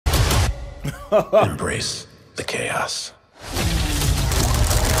Embrace the chaos.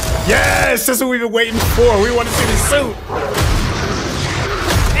 Yes, that's what we've been waiting for. We want to see the suit.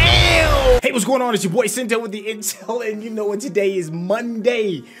 Damn. Hey, what's going on? It's your boy Syntell with the Intel, and you know what today is?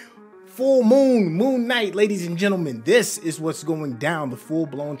 Monday. Full moon, moon night, ladies and gentlemen. This is what's going down, the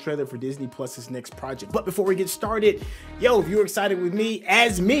full-blown trailer for Disney Plus's next project. But before we get started, yo, if you're excited with me,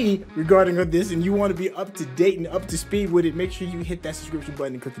 as me, regarding this, and you want to be up to date and up to speed with it, make sure you hit that subscription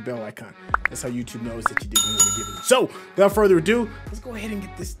button and click the bell icon. That's how YouTube knows that you did what we're giving you. So, without further ado, let's go ahead and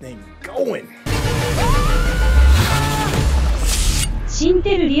get this thing going.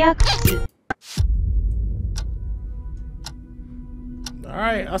 Syntell Reacts. All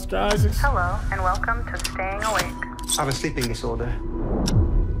right, Oscar Isaacs. Hello, and welcome to Staying Awake. I have a sleeping disorder.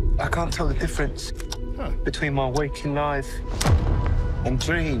 I can't tell the difference between my waking life and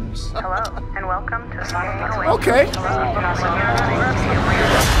dreams. Hello, and welcome to Staying Awake. Okay.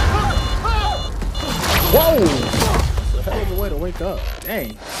 Whoa! That's a hell of a way to wake up.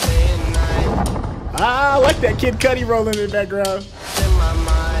 Dang. I like that Kid Cudi rolling in the background.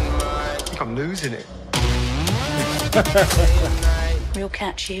 I think I'm losing it. We'll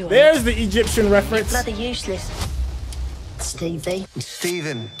catch you. There's the Egyptian reference. Bloody useless. Stevie.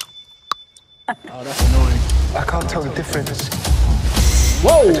 Steven. Oh, that's annoying. I can't tell the difference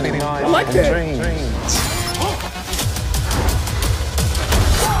Whoa! between life I like and that. dreams.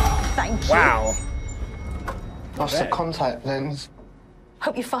 Thank you. Wow. Lost the contact lens.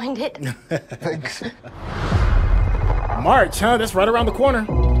 Hope you find it. Thanks. March, huh? That's right around the corner.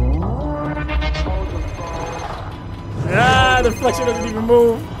 Ah, the reflection doesn't even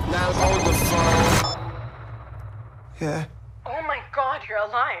move. Yeah. Oh my god, you're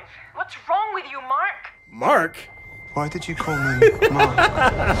alive. What's wrong with you, Mark? Mark? Why did you call me Mark?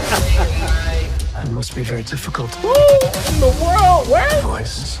 It must be very difficult. Who in the world? Where?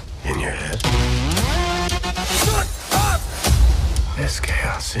 Voice in your head. Shut up! There's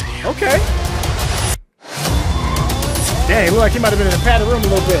chaos in you. Okay. Dang, it looked like he might have been in a padded room a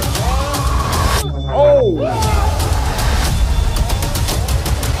little bit. Oh!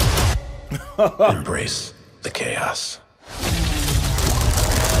 Embrace the chaos.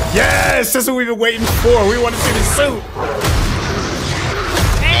 Yes, that's what we've been waiting for. We want to see the suit.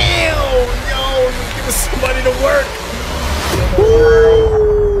 Damn, yo, just give us somebody to work. Woo.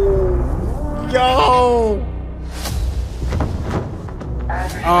 Yo.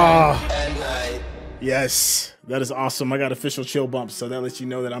 Yes, that is awesome. I got official chill bumps, so that lets you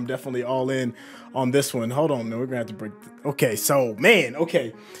know that I'm definitely all in on this one. Hold on, man. We're gonna have to break. Okay, so man,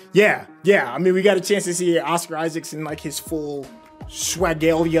 okay, yeah. I mean, we got a chance to see Oscar Isaacs in like his full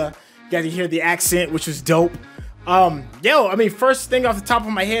swagalia. Got to hear the accent, which was dope. Yo, I mean, first thing off the top of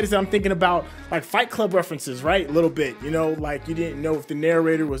my head is that I'm thinking about like Fight Club references, right? A little bit, you know, like you didn't know if the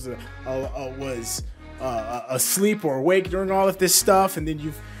narrator was asleep or awake during all of this stuff, and then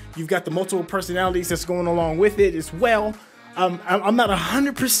you've got the multiple personalities that's going along with it as well. I'm not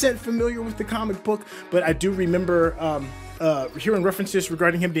 100% familiar with the comic book, but I do remember hearing references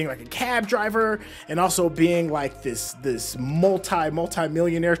regarding him being like a cab driver and also being like this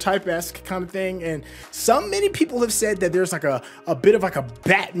multi-millionaire type-esque kind of thing. And many people have said that there's like a bit of like a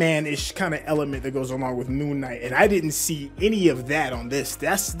Batman-ish kind of element that goes along with Moon Knight, and I didn't see any of that on this.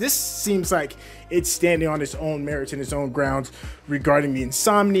 This seems like it's standing on its own merits and its own grounds regarding the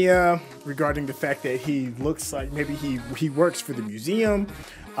insomnia, regarding the fact that he looks like maybe he works for the museum.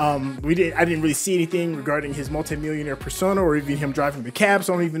 I didn't really see anything regarding his multi-millionaire persona or even him driving the cab,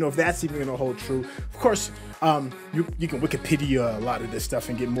 so I don't even know if that's even gonna hold true. Of course, you can Wikipedia a lot of this stuff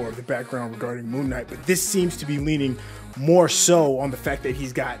and get more of the background regarding Moon Knight, but this seems to be leaning more so on the fact that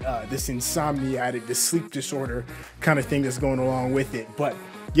he's got this insomnia, this sleep disorder kind of thing that's going along with it. But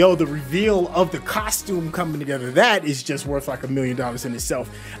yo, the reveal of the costume coming together, that is just worth like $1 million in itself.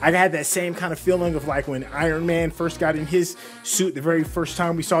 I had that same kind of feeling of like when Iron Man first got in his suit the very first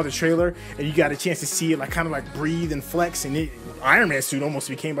time we saw the trailer, and you got a chance to see it like kind of like breathe and flex, and Iron Man suit almost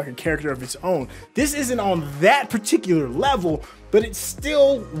became like a character of its own. This isn't on that particular level, but it's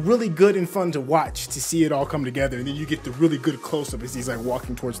still really good and fun to watch, to see it all come together, and then you get the really good close-up as he's like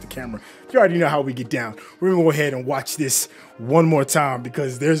walking towards the camera. You already know how we get down. We're gonna go ahead and watch this one more time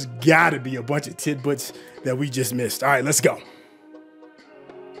because there's gotta be a bunch of tidbits that we just missed. All right, let's go.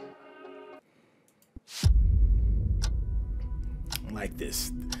 I like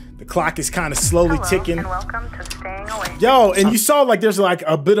this. The clock is kind of slowly ticking. And welcome to Staying Awake. Yo, and you saw like there's like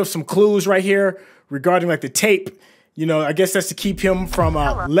a bit of some clues right here regarding like the tape. You know, I guess that's to keep him from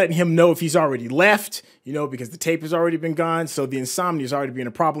letting him know if he's already left, you know, because the tape has already been gone. So the insomnia is already being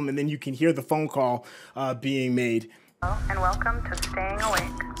a problem. And then you can hear the phone call being made And welcome to Staying Awake.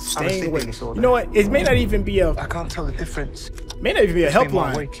 Staying awake. Disorder. You know what? It may not even be a. I can't tell the difference May not even be a between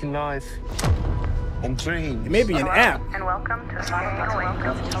my helpline. waking life and dreams. It may be an app. And welcome to Staying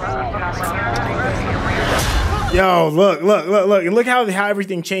Awake. Yo, look, and look how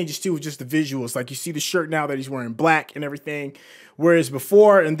everything changes too with just the visuals. Like you see the shirt now that he's wearing black and everything, whereas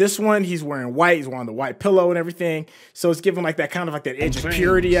before in this one he's wearing white. He's wearing the white pillow and everything. So it's giving like that kind of like that edge of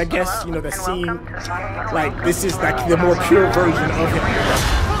purity, I guess. You know, that scene. Like this is like the more pure version of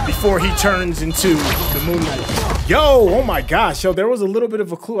him before he turns into the Moon Knight. Yo, oh my gosh, yo, there was a little bit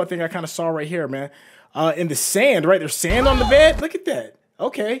of a clue I think I kind of saw right here, man. In the sand, right? There's sand on the bed. Look at that.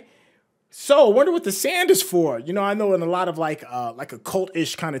 Okay. So I wonder what the sand is for. You know, I know in a lot of like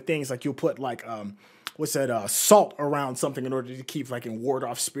occult-ish kind of things, like you'll put like what's that, salt around something in order to keep like and ward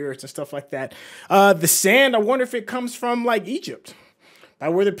off spirits and stuff like that. The sand, I wonder if it comes from like Egypt, by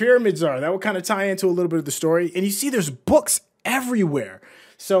where the pyramids are. That would kind of tie into a little bit of the story. And you see there's books everywhere.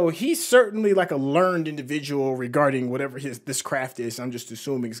 So he's certainly like a learned individual regarding whatever this craft is. I'm just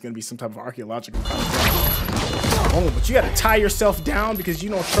assuming it's going to be some type of archaeological kind of thing. Oh, but you got to tie yourself down because you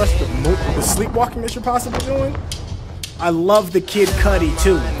don't trust the sleepwalking that you're possibly doing. I love the Kid Cudi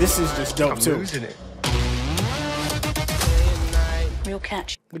too. This is just dope too. Losing it. Real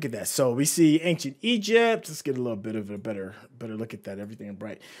catch. Look at that. So we see ancient Egypt. Let's get a little bit of a better look at that. Everything in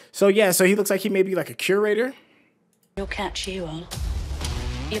bright. So yeah, so he looks like he may be like a curator. Real catch you are.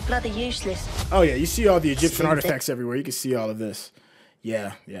 You're bloody useless. Oh yeah, you see all the Egyptian artifacts everywhere. You can see all of this.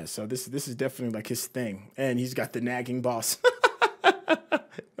 Yeah. So this is definitely like his thing. And he's got the nagging boss.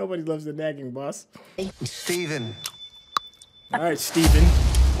 Nobody loves the nagging boss. Stephen. All right, Stephen.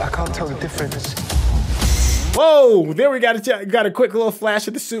 I can't tell the difference. Whoa, there we got a quick little flash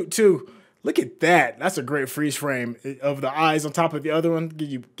of the suit too. Look at that. That's a great freeze frame of the eyes on top of the other one.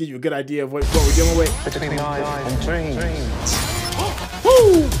 Give you a good idea of what we're dealing with. Between life and dreams.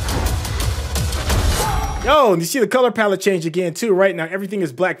 Woo! Yo, and you see the color palette change again too. Right now, everything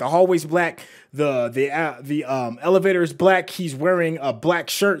is black. The hallway's black. The elevator is black. He's wearing a black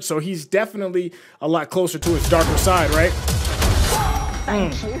shirt, so he's definitely a lot closer to his darker side, right?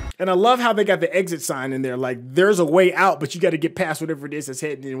 Thank you. And I love how they got the exit sign in there. Like, there's a way out, but you got to get past whatever it is that's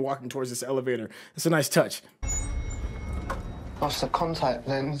heading and walking towards this elevator. It's a nice touch. Lost the contact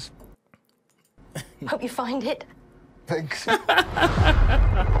lens. Hope you find it. Thanks.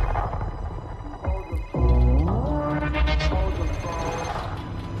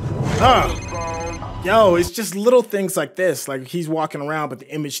 Yo, it's just little things like this. Like he's walking around, but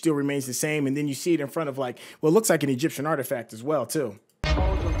the image still remains the same. And then you see it in front of like, well, it looks like an Egyptian artifact as well, too.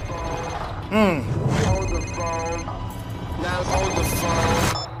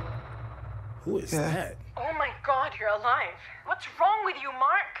 Who is that? Oh my God, you're alive. What's wrong with you,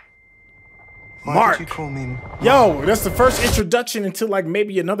 Mark? Why did you call me? Yo, that's the first introduction into like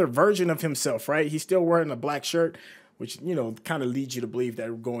maybe another version of himself, right? He's still wearing a black shirt, which, you know, kind of leads you to believe that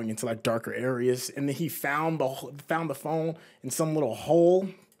we're going into like darker areas. And then he found the phone in some little hole.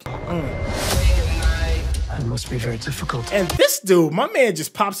 It must be very difficult. And this dude, my man,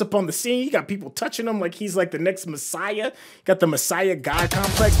 just pops up on the scene. You got people touching him like he's like the next Messiah. Got the Messiah God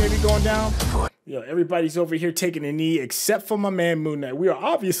complex maybe going down. You know, everybody's over here taking a knee except for my man Moon Knight. We are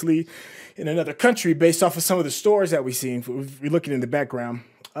obviously in another country based off of some of the stores that we've seen. We're looking in the background.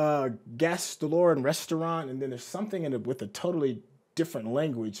 Gas galore and restaurant, and then there's something in it with a totally different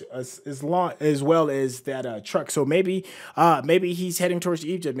language as well as that truck. So maybe he's heading towards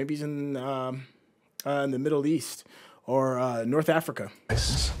Egypt. Maybe he's in the Middle East or North Africa.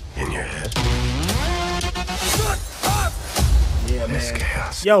 In your head. Yeah, man.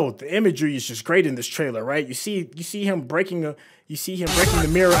 Chaos. Yo, the imagery is just great in this trailer, right? You see him breaking the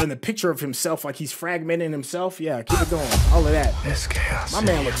mirror in the picture of himself, like he's fragmenting himself. Yeah, keep it going. All of that. There's chaos. My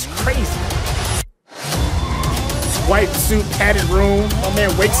man looks crazy. White suit, padded room. My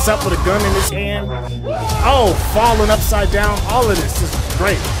man wakes up with a gun in his hand. Oh, falling upside down. All of this is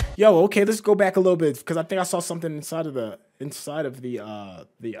great. Yo, okay, let's go back a little bit because I think I saw something inside of the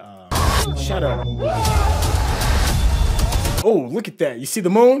shut up. Oh, look at that. You see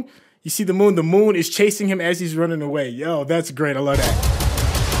the moon? You see the moon? The moon is chasing him as he's running away. Yo, that's great. I love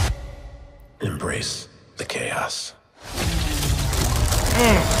that. Embrace the chaos.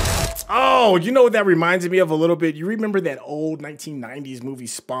 Oh, you know what that reminds me of a little bit? You remember that old 1990s movie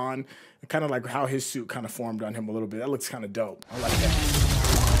Spawn? Kind of like how his suit kind of formed on him a little bit. That looks kind of dope. I like that.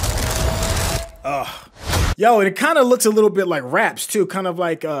 Yo, and it kind of looks a little bit like Raps too. Kind of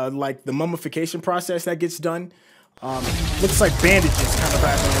like the mummification process that gets done. Looks like bandages kind of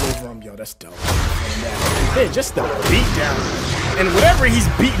wrapping all over him. Yo, that's dope. Man, just the beat down. And whatever he's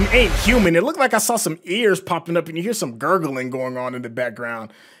beating ain't human. It looked like I saw some ears popping up and you hear some gurgling going on in the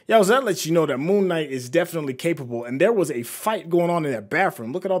background. Yo, so that lets you know that Moon Knight is definitely capable. And there was a fight going on in that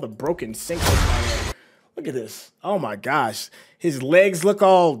bathroom. Look at all the broken sinks. Look at this. Oh my gosh. His legs look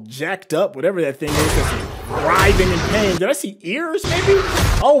all jacked up, whatever that thing is that's writhing in pain. Did I see ears maybe?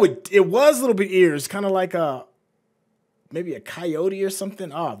 Oh, it was a little bit ears. Kind of like a, maybe a coyote or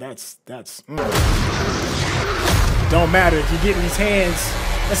something. Oh, that's. Don't matter if you get in his hands.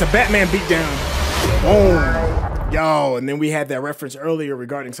 That's a Batman beatdown. Boom. Yo, and then we had that reference earlier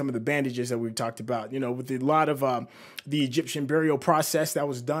regarding some of the bandages that we've talked about. You know, with a lot of the Egyptian burial process that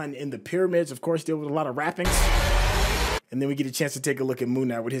was done in the pyramids, of course, there was a lot of wrappings. And then we get a chance to take a look at Moon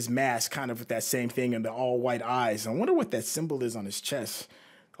Knight with his mask, kind of with that same thing and the all white eyes. I wonder what that symbol is on his chest.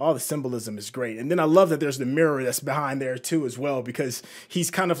 All the symbolism is great. And then I love that there's the mirror that's behind there too as well, because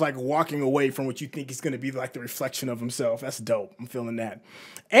he's kind of like walking away from what you think is going to be like the reflection of himself. That's dope. I'm feeling that.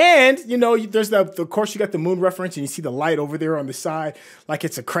 And, you know, there's of course, you got the moon reference and you see the light over there on the side, like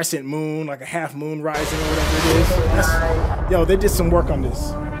it's a crescent moon, like a half moon rising or whatever it is. Yo, they did some work on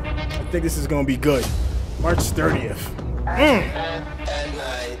this. I think this is going to be good. March 30th.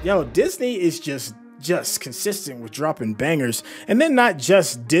 Yo, Disney is just consistent with dropping bangers. And then not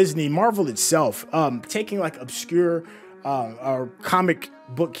just Disney, Marvel itself, taking like obscure comic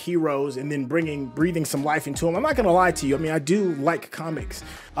book heroes and then breathing some life into them. I'm not gonna lie to you, I mean, I do like comics.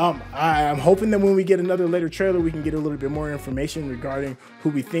 I'm hoping that when we get another later trailer, we can get a little bit more information regarding who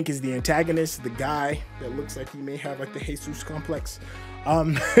we think is the antagonist, the guy that looks like he may have like the Jesus complex.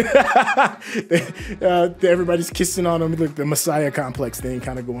 Everybody's kissing on him, like the Messiah complex thing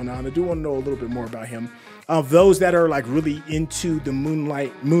kind of going on. I do want to know a little bit more about him. Those that are like really into the Moon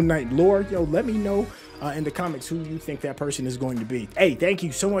Knight lore, yo, let me know in the comments who you think that person is going to be. Hey, thank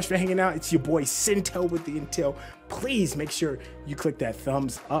you so much for hanging out. It's your boy Syntell with the Intel. Please make sure you click that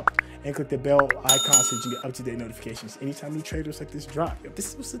thumbs up and click the bell icon so you can get up-to-date notifications anytime new trailers like this drop. Yo,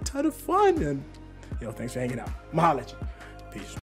 this was a ton of fun, and yo, thanks for hanging out. Mahalo at you. Peace.